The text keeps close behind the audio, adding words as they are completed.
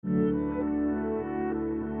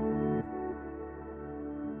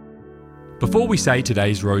Before we say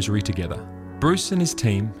today's rosary together, Bruce and his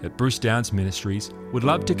team at Bruce Downs Ministries would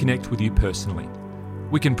love to connect with you personally.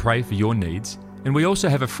 We can pray for your needs, and we also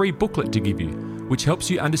have a free booklet to give you, which helps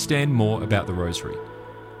you understand more about the rosary.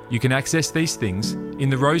 You can access these things in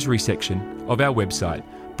the rosary section of our website,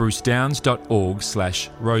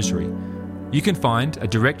 brucedowns.org/rosary. You can find a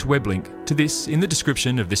direct web link to this in the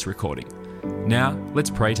description of this recording. Now, let's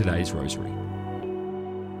pray today's rosary.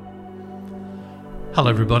 Hello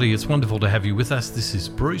everybody, it's wonderful to have you with us. This is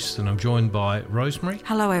Bruce and I'm joined by Rosemary.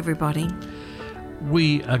 Hello everybody.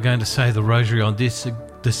 We are going to say the rosary on this,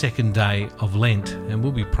 the second day of Lent, and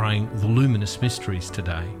we'll be praying the luminous mysteries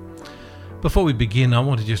today. Before we begin, I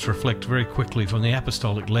want to just reflect very quickly from the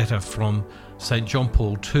apostolic letter from St. John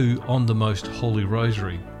Paul II on the Most Holy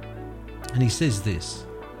Rosary. And he says this: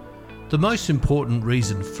 the most important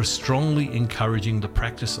reason for strongly encouraging the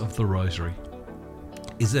practice of the rosary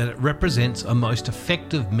is that it represents a most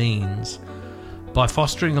effective means by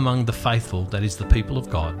fostering among the faithful, that is the people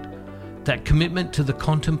of God, that commitment to the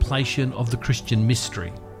contemplation of the Christian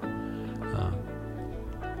mystery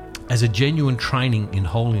as a genuine training in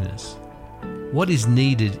holiness. What is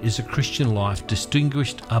needed is a Christian life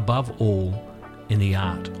distinguished above all in the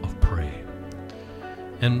art of prayer.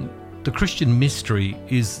 And the Christian mystery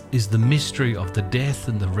is the mystery of the death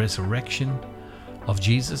and the resurrection of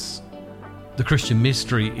Jesus. The Christian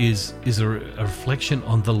mystery is a reflection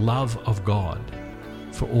on the love of God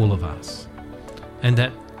for all of us, and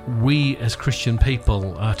that we as Christian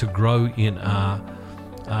people are to grow in our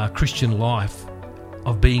Christian life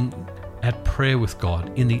of being at prayer with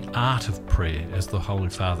God, in the art of prayer, as the Holy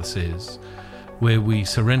Father says, where we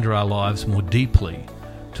surrender our lives more deeply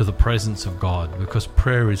to the presence of God, because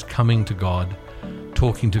prayer is coming to God,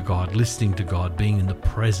 talking to God, listening to God, being in the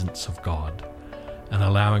presence of God, and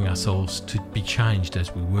allowing ourselves to be changed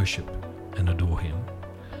as we worship and adore Him.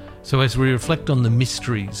 So as we reflect on the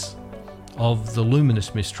mysteries of the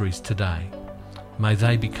luminous mysteries today, may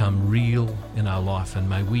they become real in our life, and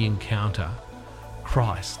may we encounter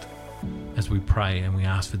Christ as we pray, and we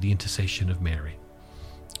ask for the intercession of Mary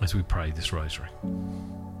as we pray this rosary.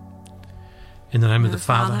 In the name of the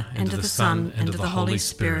Father, and of the Son, and of the Holy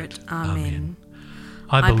Spirit. Amen.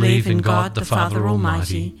 I believe in God the Father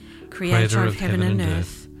Almighty, Creator of heaven and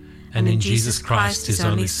earth, and in Jesus Christ, His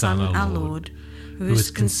only Son, our Lord, who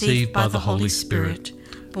was conceived by the Holy Spirit,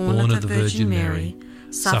 born of the Virgin Mary,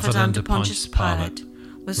 suffered under Pontius Pilate,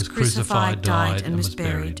 was crucified, died, and was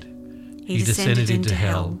buried. He descended into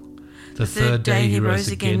hell. The third day He rose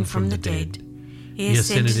again from the dead. He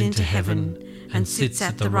ascended into heaven, and sits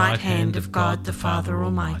at the right hand of God the Father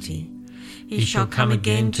Almighty. He shall come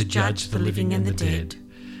again to judge the living and the dead.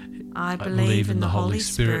 I believe in the Holy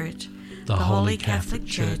Spirit, the Holy Catholic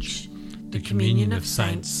Church, the communion of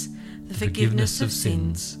saints, the forgiveness of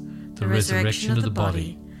sins, the resurrection of the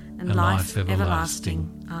body, and life everlasting.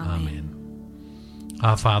 Amen.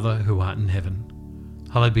 Our Father, who art in heaven,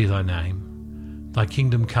 hallowed be thy name. Thy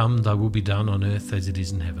kingdom come, thy will be done on earth as it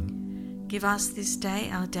is in heaven. Give us this day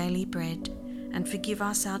our daily bread, and forgive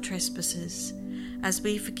us our trespasses, as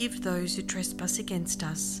we forgive those who trespass against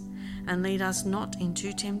us. And lead us not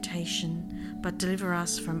into temptation, but deliver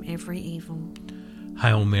us from every evil.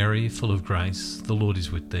 Hail Mary, full of grace, the Lord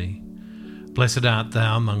is with thee. Blessed art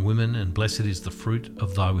thou among women, and blessed is the fruit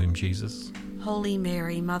of thy womb, Jesus. Holy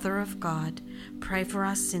Mary, Mother of God, pray for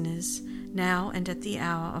us sinners, now and at the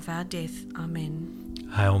hour of our death. Amen.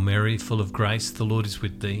 Hail Mary, full of grace, the Lord is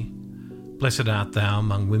with thee. Blessed art thou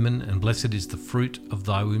among women, and blessed is the fruit of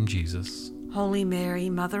thy womb, Jesus. Holy Mary,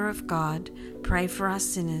 Mother of God, pray for us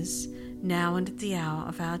sinners, now and at the hour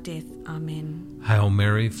of our death. Amen. Hail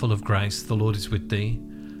Mary, full of grace, the Lord is with thee.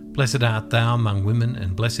 Blessed art thou among women,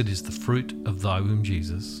 and blessed is the fruit of thy womb,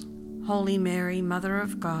 Jesus. Holy Mary, Mother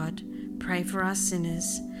of God, pray for us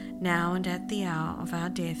sinners, now and at the hour of our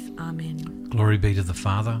death. Amen. Glory be to the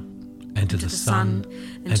Father, and to the Son,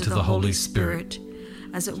 and to the Holy Spirit,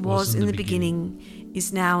 as it was in the beginning,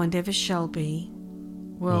 is now, and ever shall be,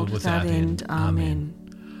 world without end. Amen.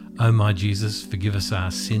 O my Jesus, forgive us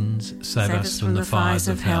our sins, save us from the fires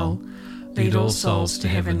of hell, lead all souls to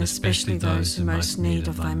heaven, especially those who most need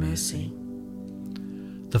of thy mercy.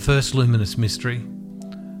 The first luminous mystery,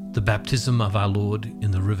 the baptism of our Lord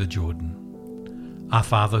in the river Jordan. Our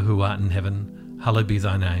Father, who art in heaven, hallowed be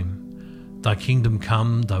thy name. Thy kingdom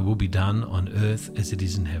come, thy will be done on earth as it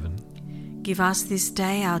is in heaven. Give us this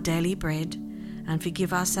day our daily bread, and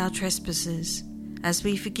forgive us our trespasses, as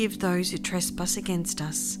we forgive those who trespass against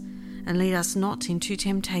us. And lead us not into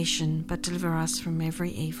temptation, but deliver us from every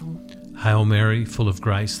evil. Hail Mary, full of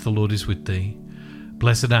grace, the Lord is with thee.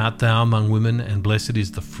 Blessed art thou among women, and blessed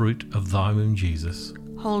is the fruit of thy womb, Jesus.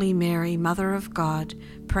 Holy Mary, Mother of God,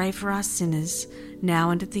 pray for us sinners,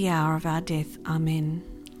 now and at the hour of our death. Amen.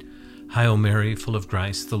 Hail Mary, full of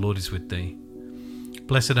grace, the Lord is with thee.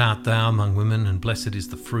 Blessed art thou among women, and blessed is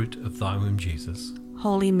the fruit of thy womb, Jesus.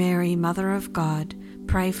 Holy Mary, Mother of God,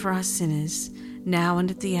 pray for us sinners, now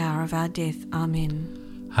and at the hour of our death.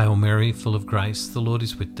 Amen. Hail Mary, full of grace, the Lord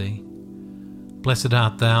is with thee. Blessed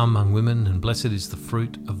art thou among women, and blessed is the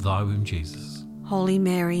fruit of thy womb, Jesus. Holy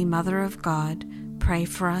Mary, Mother of God, pray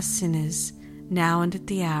for us sinners, now and at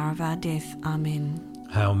the hour of our death. Amen.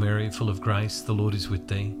 Hail Mary, full of grace, the Lord is with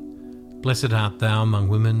thee. Blessed art thou among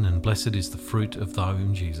women, and blessed is the fruit of thy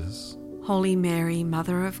womb, Jesus. Holy Mary,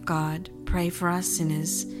 Mother of God, pray for us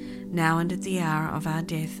sinners, now and at the hour of our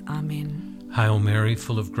death. Amen. Hail Mary,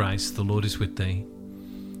 full of grace, the Lord is with thee.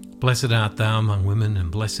 Blessed art thou among women,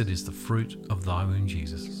 and blessed is the fruit of thy womb,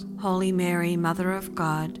 Jesus. Holy Mary, Mother of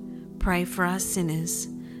God, pray for us sinners,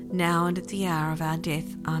 now and at the hour of our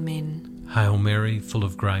death. Amen. Hail Mary, full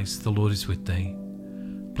of grace, the Lord is with thee.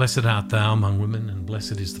 Blessed art thou among women, and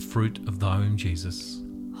blessed is the fruit of thy womb, Jesus.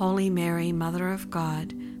 Holy Mary, Mother of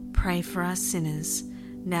God, pray for us sinners,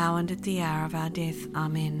 now and at the hour of our death.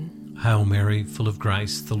 Amen. Hail Mary, full of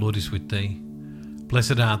grace, the Lord is with thee.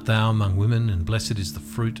 Blessed art thou among women, and blessed is the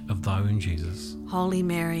fruit of thy womb, Jesus. Holy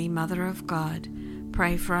Mary, Mother of God,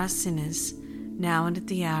 pray for us sinners, now and at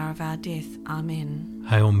the hour of our death. Amen.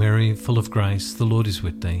 Hail Mary, full of grace, the Lord is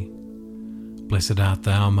with thee. Blessed art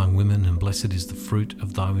thou among women, and blessed is the fruit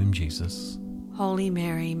of thy womb, Jesus. Holy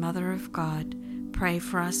Mary, Mother of God, pray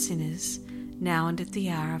for us sinners, now and at the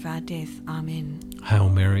hour of our death. Amen. Hail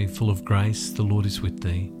Mary, full of grace, the Lord is with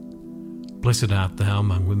thee. Blessed art thou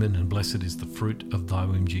among women, and blessed is the fruit of thy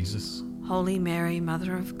womb, Jesus. Holy Mary,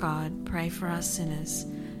 Mother of God, pray for us sinners,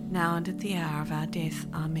 now and at the hour of our death.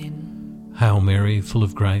 Amen. Hail Mary, full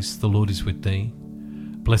of grace, the Lord is with thee.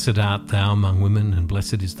 Blessed art thou among women, and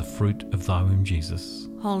blessed is the fruit of thy womb, Jesus.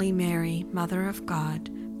 Holy Mary, Mother of God,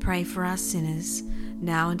 pray for us sinners,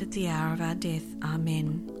 now and at the hour of our death.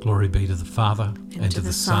 Amen. Glory be to the Father, and to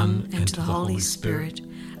the Son, and to the Holy Spirit,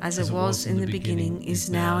 as it was in the beginning, is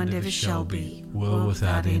now, and ever shall be, world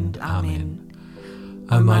without end. Amen.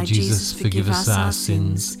 O my Jesus, forgive us our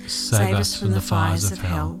sins, save us from the fires of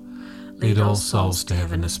hell. Lead all souls to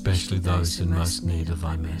heaven, especially those in most need of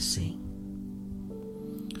thy mercy.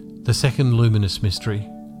 The second luminous mystery,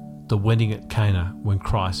 the wedding at Cana, when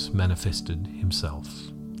Christ manifested himself.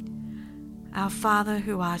 Our Father,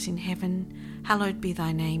 who art in heaven, hallowed be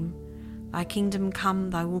thy name. Thy kingdom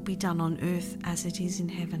come, thy will be done on earth as it is in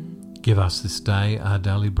heaven. Give us this day our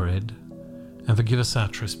daily bread, and forgive us our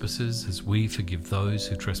trespasses as we forgive those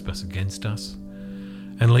who trespass against us.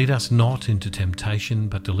 And lead us not into temptation,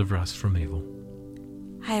 but deliver us from evil.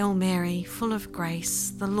 Hail Mary, full of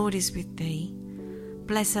grace, the Lord is with thee.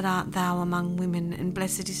 Blessed art thou among women, and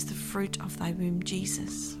blessed is the fruit of thy womb,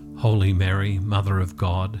 Jesus. Holy Mary, Mother of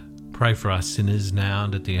God, pray for us sinners now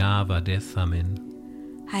and at the hour of our death.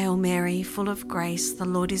 Amen. Hail Mary, full of grace, the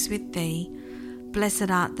Lord is with thee.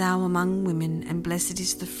 Blessed art thou among women, and blessed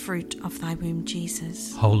is the fruit of thy womb,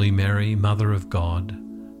 Jesus. Holy Mary, Mother of God,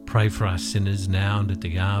 pray for us sinners now and at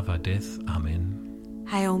the hour of our death. Amen.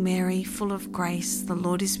 Hail Mary, full of grace, the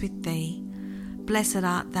Lord is with thee. Blessed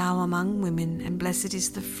art thou among women, and blessed is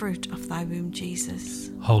the fruit of thy womb, Jesus.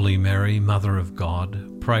 Holy Mary, Mother of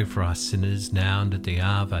God, pray for us sinners now and at the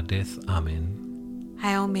hour of our death. Amen.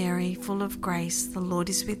 Hail Mary, full of grace, the Lord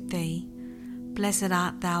is with thee. Blessed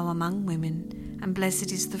art thou among women, and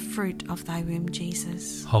blessed is the fruit of thy womb,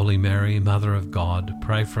 Jesus. Holy Mary, Mother of God,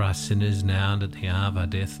 pray for us sinners now and at the hour of our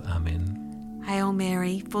death. Amen. Hail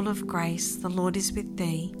Mary, full of grace, the Lord is with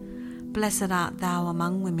thee. Blessed art thou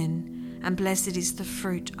among women, and blessed is the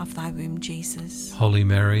fruit of thy womb, Jesus. Holy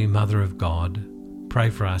Mary, Mother of God, pray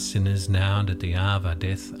for us sinners now and at the hour of our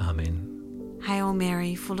death. Amen. Hail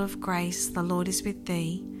Mary, full of grace, the Lord is with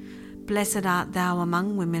thee. Blessed art thou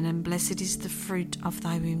among women, and blessed is the fruit of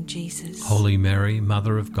thy womb, Jesus. Holy Mary,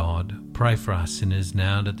 Mother of God, pray for us sinners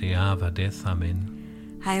now and at the hour of our death.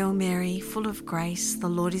 Amen. Hail Mary, full of grace, the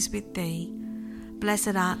Lord is with thee.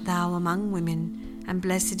 Blessed art thou among women, and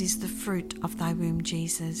blessed is the fruit of thy womb,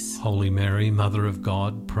 Jesus. Holy Mary, Mother of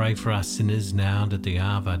God, pray for us sinners now and at the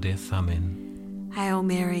hour of our death. Amen. Hail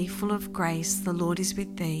Mary, full of grace, the Lord is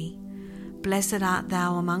with thee. Blessed art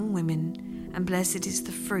thou among women, and blessed is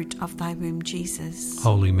the fruit of thy womb, Jesus.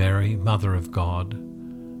 Holy Mary, Mother of God,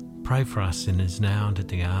 pray for us sinners now and at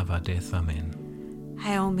the hour of our death. Amen.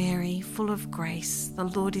 Hail Mary, full of grace, the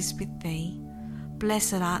Lord is with thee.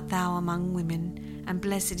 Blessed art thou among women, and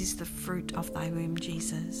blessed is the fruit of thy womb,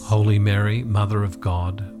 Jesus. Holy Mary, Mother of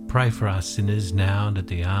God, pray for us sinners now and at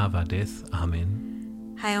the hour of our death.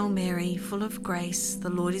 Amen. Hail Mary, full of grace, the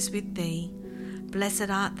Lord is with thee.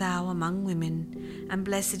 Blessed art thou among women, and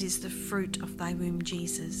blessed is the fruit of thy womb,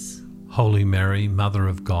 Jesus. Holy Mary, Mother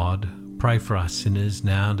of God, pray for us sinners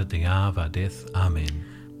now and at the hour of our death. Amen.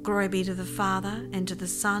 Glory be to the Father, and to the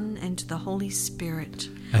Son, and to the Holy Spirit.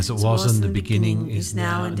 As it was in the beginning, is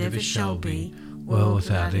now, and ever shall be, world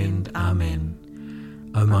without end.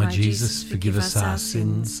 Amen. O my Jesus, forgive us our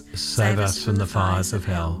sins, save us from the fires of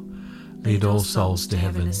hell. Lead all souls to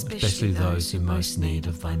heaven, especially those in most need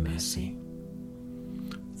of thy mercy.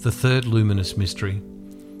 The third luminous mystery,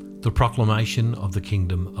 the proclamation of the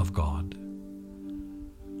kingdom of God.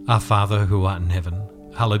 Our Father, who art in heaven,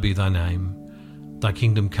 hallowed be thy name. Thy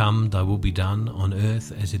kingdom come, thy will be done, on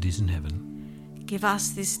earth as it is in heaven. Give us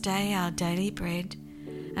this day our daily bread,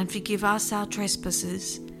 and forgive us our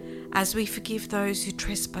trespasses, as we forgive those who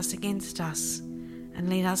trespass against us. And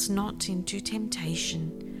lead us not into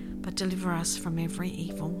temptation, but deliver us from every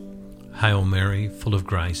evil. Hail Mary, full of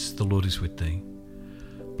grace, the Lord is with thee.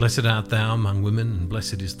 Blessed art thou among women, and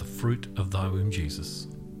blessed is the fruit of thy womb, Jesus.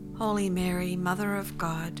 Holy Mary, Mother of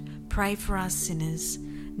God, pray for us sinners,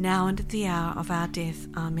 now and at the hour of our death.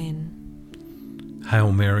 Amen.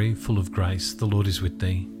 Hail Mary, full of grace, the Lord is with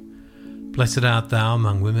thee. Blessed art thou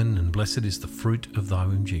among women, and blessed is the fruit of thy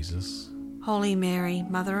womb, Jesus. Holy Mary,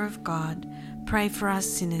 Mother of God, pray for us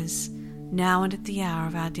sinners, now and at the hour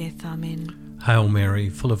of our death. Amen. Hail Mary,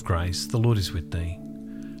 full of grace, the Lord is with thee.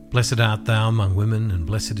 Blessed art thou among women, and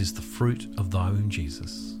blessed is the fruit of thy womb,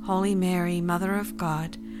 Jesus. Holy Mary, Mother of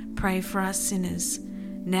God, pray for us sinners,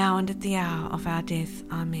 now and at the hour of our death.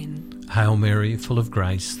 Amen. Hail Mary, full of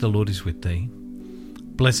grace, the Lord is with thee.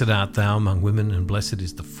 Blessed art thou among women, and blessed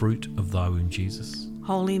is the fruit of thy womb, Jesus.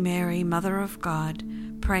 Holy Mary, Mother of God,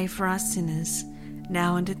 pray for us sinners,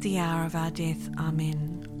 now and at the hour of our death.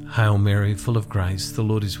 Amen. Hail Mary, full of grace, the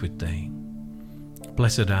Lord is with thee.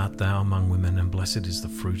 Blessed art thou among women, and blessed is the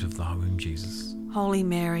fruit of thy womb, Jesus. Holy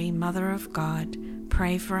Mary, Mother of God,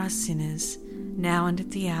 pray for us sinners, now and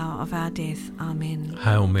at the hour of our death. Amen.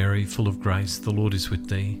 Hail Mary, full of grace, the Lord is with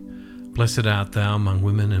thee. Blessed art thou among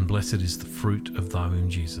women, and blessed is the fruit of thy womb,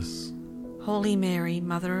 Jesus. Holy Mary,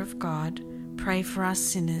 Mother of God, pray for us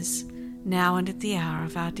sinners, now and at the hour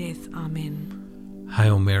of our death. Amen.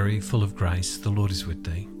 Hail Mary, full of grace, the Lord is with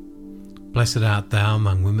thee. Blessed art thou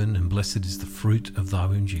among women, and blessed is the fruit of thy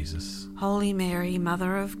womb, Jesus. Holy Mary,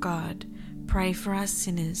 Mother of God, pray for us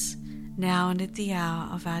sinners, now and at the hour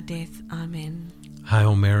of our death. Amen.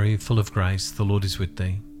 Hail Mary, full of grace, the Lord is with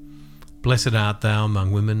thee. Blessed art thou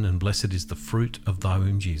among women, and blessed is the fruit of thy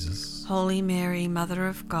womb, Jesus. Holy Mary, Mother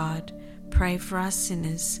of God, pray for us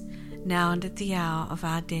sinners, now and at the hour of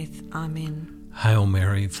our death. Amen. Hail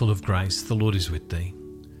Mary, full of grace, the Lord is with thee.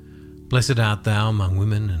 Blessed art thou among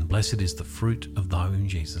women, and blessed is the fruit of thy womb,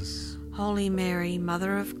 Jesus. Holy Mary,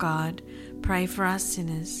 Mother of God, pray for us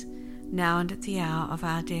sinners, now and at the hour of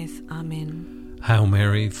our death. Amen. Hail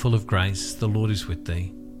Mary, full of grace, the Lord is with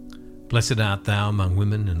thee. Blessed art thou among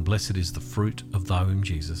women, and blessed is the fruit of thy womb,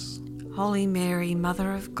 Jesus. Holy Mary,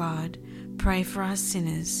 Mother of God, pray for us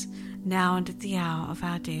sinners, now and at the hour of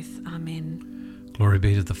our death. Amen. Glory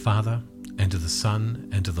be to the Father, and to the Son,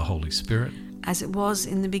 and to the Holy Spirit. As it was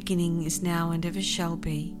in the beginning, is now, and ever shall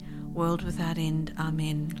be, world without end.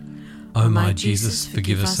 Amen. O my Jesus,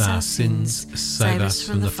 forgive us our sins, save us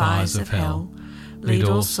from the fires of hell. Lead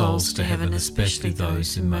all souls to heaven, especially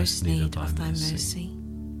those in most need of thy mercy.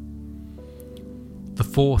 The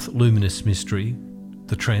fourth luminous mystery,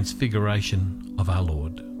 the transfiguration of our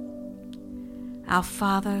Lord. Our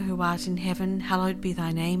Father, who art in heaven, hallowed be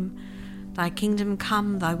thy name. Thy kingdom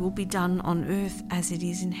come, thy will be done on earth as it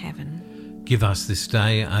is in heaven. Give us this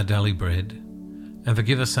day our daily bread, and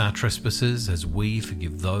forgive us our trespasses as we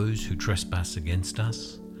forgive those who trespass against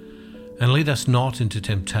us. And lead us not into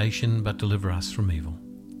temptation, but deliver us from evil.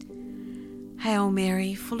 Hail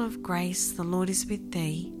Mary, full of grace, the Lord is with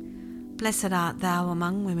thee. Blessed art thou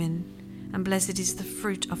among women, and blessed is the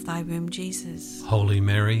fruit of thy womb, Jesus. Holy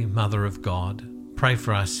Mary, Mother of God, pray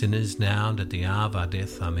for us sinners now and at the hour of our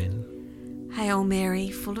death. Amen. Hail Mary,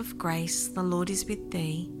 full of grace, the Lord is with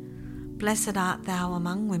thee. Blessed art thou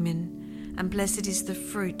among women, and blessed is the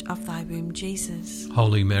fruit of thy womb, Jesus.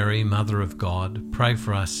 Holy Mary, Mother of God, pray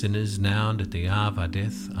for us sinners now and at the hour of our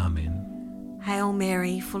death. Amen. Hail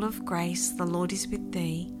Mary, full of grace, the Lord is with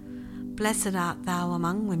thee. Blessed art thou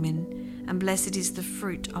among women, and blessed is the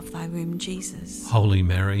fruit of thy womb, Jesus. Holy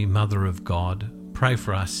Mary, Mother of God, pray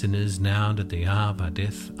for us sinners now and at the hour of our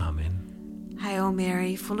death. Amen. Hail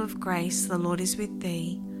Mary, full of grace, the Lord is with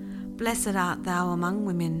thee. Blessed art thou among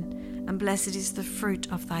women, and blessed is the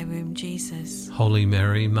fruit of thy womb, Jesus. Holy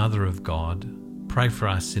Mary, Mother of God, pray for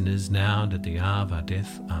us sinners now and at the hour of our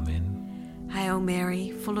death. Amen. Hail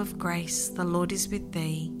Mary, full of grace, the Lord is with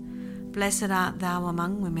thee. Blessed art thou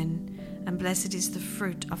among women, and blessed is the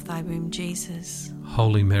fruit of thy womb, Jesus.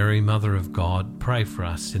 Holy Mary, Mother of God, pray for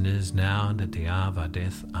us sinners now and at the hour of our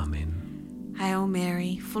death. Amen. Hail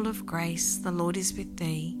Mary, full of grace, the Lord is with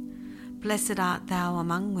thee. Blessed art thou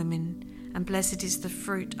among women, and blessed is the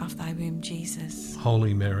fruit of thy womb, Jesus.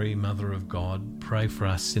 Holy Mary, Mother of God, pray for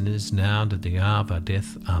us sinners now and at the hour of our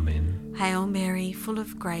death. Amen. Hail Mary, full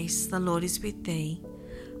of grace, the Lord is with thee.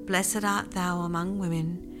 Blessed art thou among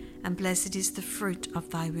women, and blessed is the fruit of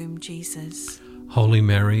thy womb, Jesus. Holy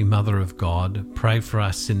Mary, Mother of God, pray for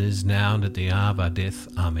us sinners now and at the hour of our death.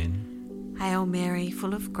 Amen. Hail Mary,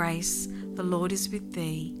 full of grace, the Lord is with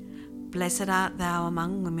thee. Blessed art thou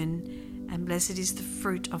among women, and blessed is the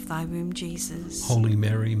fruit of thy womb, Jesus. Holy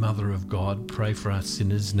Mary, Mother of God, pray for us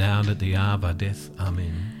sinners now and at the hour of our death.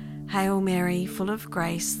 Amen. Hail Mary, full of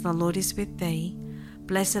grace, the Lord is with thee.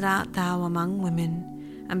 Blessed art thou among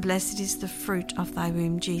women, and blessed is the fruit of thy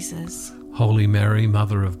womb, Jesus. Holy Mary,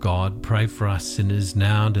 Mother of God, pray for us sinners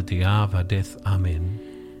now and at the hour of our death. Amen.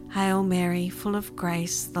 Hail Mary, full of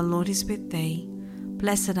grace, the Lord is with thee.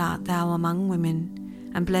 Blessed art thou among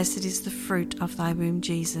women, and blessed is the fruit of thy womb,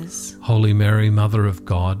 Jesus. Holy Mary, Mother of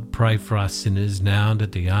God, pray for us sinners now and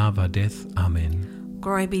at the hour of our death. Amen.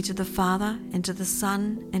 Glory be to the Father, and to the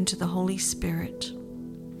Son, and to the Holy Spirit.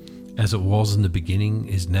 As it was in the beginning,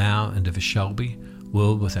 is now, and ever shall be,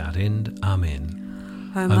 world without end.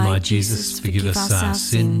 Amen. O my Jesus, forgive us our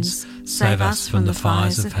sins, save us from the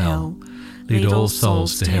fires of hell. Lead all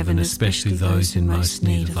souls to heaven, especially those in most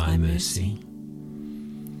need of thy mercy.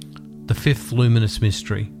 The fifth luminous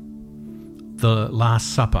mystery, the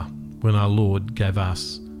Last Supper, when our Lord gave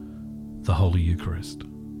us the Holy Eucharist.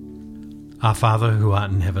 Our Father, who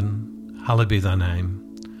art in heaven, hallowed be thy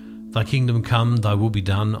name. Thy kingdom come, thy will be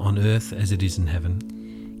done on earth as it is in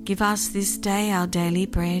heaven. Give us this day our daily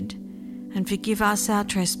bread, and forgive us our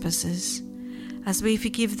trespasses, as we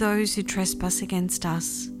forgive those who trespass against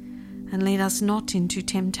us. And lead us not into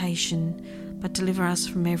temptation, but deliver us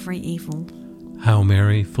from every evil. Hail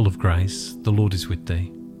Mary, full of grace, the Lord is with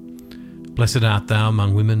thee. Blessed art thou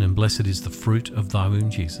among women, and blessed is the fruit of thy womb,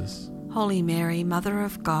 Jesus. Holy Mary, Mother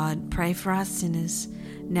of God, pray for us sinners,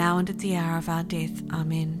 now and at the hour of our death.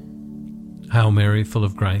 Amen. Hail Mary, full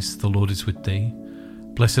of grace, the Lord is with thee.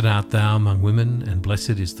 Blessed art thou among women, and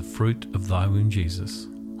blessed is the fruit of thy womb, Jesus.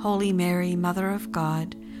 Holy Mary, Mother of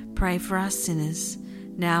God, pray for us sinners,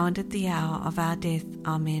 now and at the hour of our death.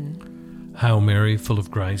 Amen. Hail Mary, full of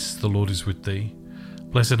grace, the Lord is with thee.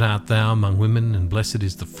 Blessed art thou among women, and blessed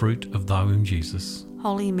is the fruit of thy womb, Jesus.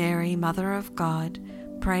 Holy Mary, Mother of God,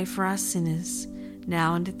 pray for us sinners,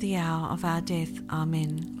 now and at the hour of our death.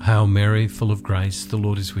 Amen. Hail Mary, full of grace, the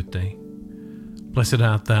Lord is with thee. Blessed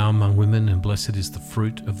art thou among women, and blessed is the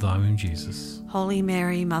fruit of thy womb, Jesus. Holy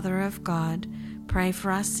Mary, Mother of God, pray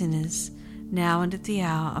for us sinners, now and at the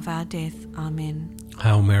hour of our death. Amen.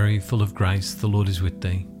 Hail Mary, full of grace, the Lord is with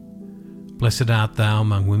thee. Blessed art thou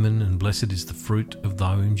among women, and blessed is the fruit of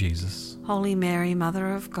thy womb, Jesus. Holy Mary,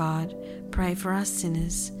 Mother of God, pray for us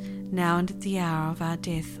sinners, now and at the hour of our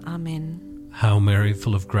death. Amen. Hail Mary,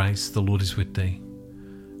 full of grace, the Lord is with thee.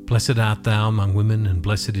 Blessed art thou among women, and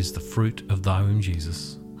blessed is the fruit of thy womb,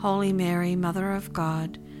 Jesus. Holy Mary, Mother of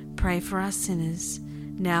God, pray for us sinners,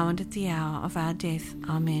 now and at the hour of our death.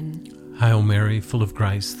 Amen. Hail Mary, full of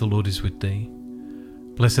grace, the Lord is with thee.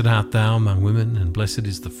 Blessed art thou among women, and blessed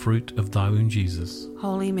is the fruit of thy womb, Jesus.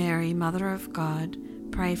 Holy Mary, Mother of God,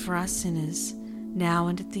 pray for us sinners, now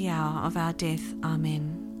and at the hour of our death.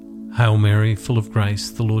 Amen. Hail Mary, full of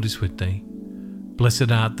grace, the Lord is with thee.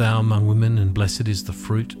 Blessed art thou among women, and blessed is the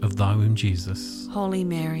fruit of thy womb, Jesus. Holy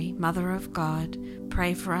Mary, Mother of God,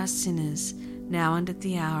 pray for us sinners, now and at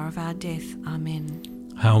the hour of our death. Amen.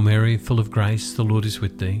 Hail Mary, full of grace, the Lord is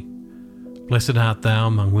with thee. Blessed art thou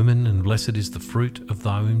among women, and blessed is the fruit of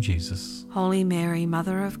thy womb, Jesus. Holy Mary,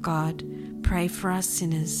 Mother of God, pray for us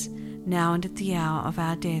sinners, now and at the hour of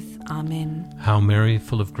our death. Amen. Hail Mary,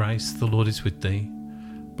 full of grace, the Lord is with thee.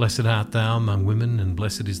 Blessed art thou among women, and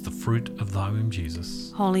blessed is the fruit of thy womb,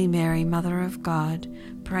 Jesus. Holy Mary, Mother of God,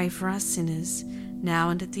 pray for us sinners, now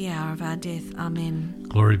and at the hour of our death. Amen.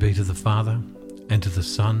 Glory be to the Father, and to the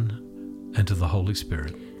Son, and to the Holy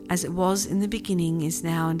Spirit. As it was in the beginning, is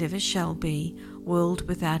now, and ever shall be, world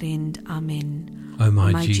without end. Amen. O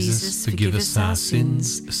my Jesus, forgive us our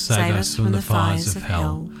sins, save us from the fires of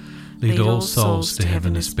hell. Lead all souls to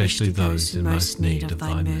heaven, especially those in most need of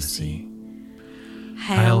thy mercy.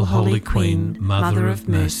 Hail, Holy Queen, Mother of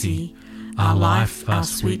Mercy, our life, our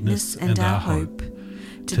sweetness, and our hope.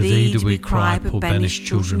 To thee do we cry, poor banished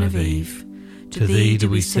children of Eve. To thee do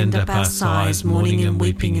we send up our sighs, mourning and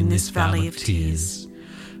weeping in this valley of tears.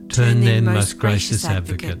 Turn then, most gracious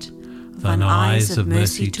Advocate, thine eyes of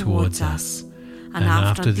mercy towards us, and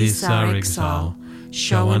after this our exile,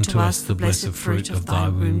 show unto us the blessed fruit of thy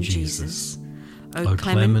womb, Jesus. O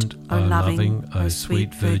clement, O loving, O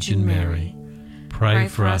sweet Virgin Mary, pray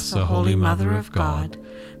for us, O Holy Mother of God,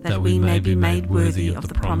 that we may be made worthy of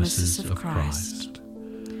the promises of Christ.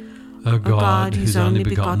 O God, whose only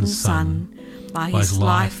begotten Son, by his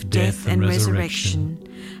life, death, and resurrection,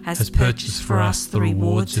 has purchased for us the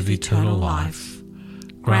rewards of eternal life,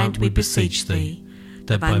 grant, we beseech thee,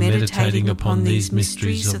 that by meditating upon these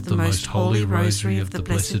mysteries of the most holy rosary of the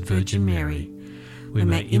Blessed Virgin Mary, we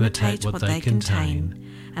may imitate what they contain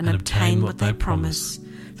and obtain what they promise,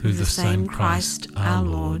 through the same Christ our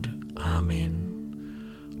Lord.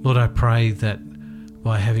 Amen. Lord, I pray that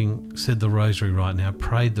by having said the rosary right now,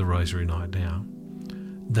 prayed the rosary right now,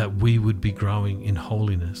 that we would be growing in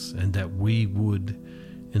holiness, and that we would,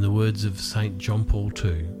 in the words of St. John Paul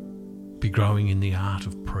II, be growing in the art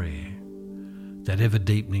of prayer, that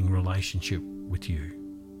ever-deepening relationship with you.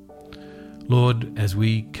 Lord, as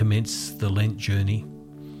we commence the Lent journey,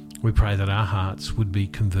 we pray that our hearts would be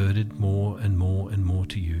converted more and more and more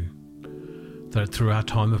to you, that through our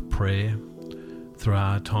time of prayer, through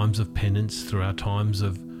our times of penance, through our times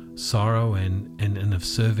of sorrow and of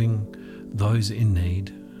serving those in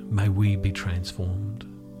need, may we be transformed.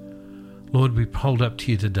 Lord, we hold up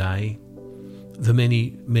to you today the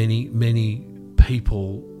many, many, many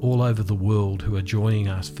people all over the world who are joining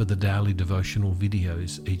us for the daily devotional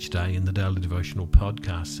videos each day and the daily devotional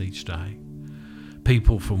podcasts each day.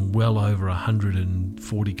 People from well over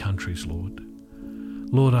 140 countries, Lord.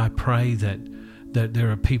 Lord, I pray that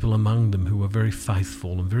there are people among them who are very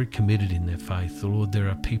faithful and very committed in their faith. Lord, there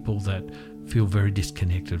are people that feel very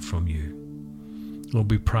disconnected from you. Lord,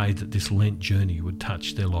 we pray that this Lent journey would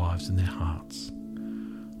touch their lives and their hearts.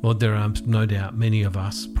 Lord, there are no doubt many of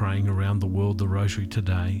us praying around the world the rosary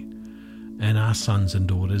today, and our sons and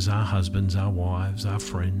daughters, our husbands, our wives, our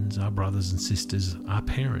friends, our brothers and sisters, our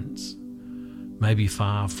parents may be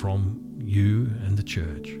far from you and the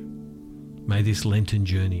church. May this Lenten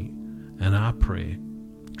journey and our prayer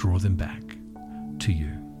draw them back to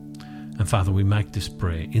you. And Father, we make this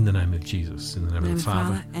prayer in the name of Jesus, in the name of the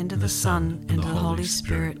Father, and of the Son, and of the Holy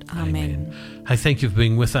Spirit. Amen. Hey, thank you for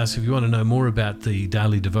being with us. If you want to know more about the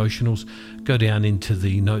daily devotionals, go down into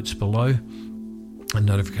the notes below and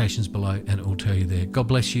notifications below, and it will tell you there. God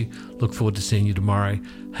bless you. Look forward to seeing you tomorrow.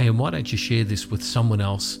 Hey, and why don't you share this with someone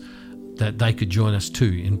else that they could join us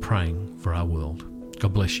too in praying for our world.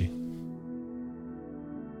 God bless you.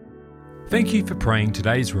 Thank you for praying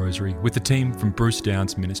today's rosary with the team from Bruce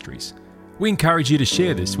Downs Ministries. We encourage you to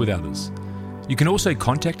share this with others. You can also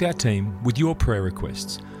contact our team with your prayer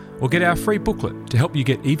requests, or get our free booklet to help you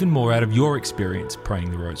get even more out of your experience praying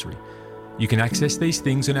the rosary. You can access these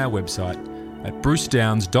things on our website at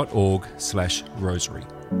brucedowns.org/rosary.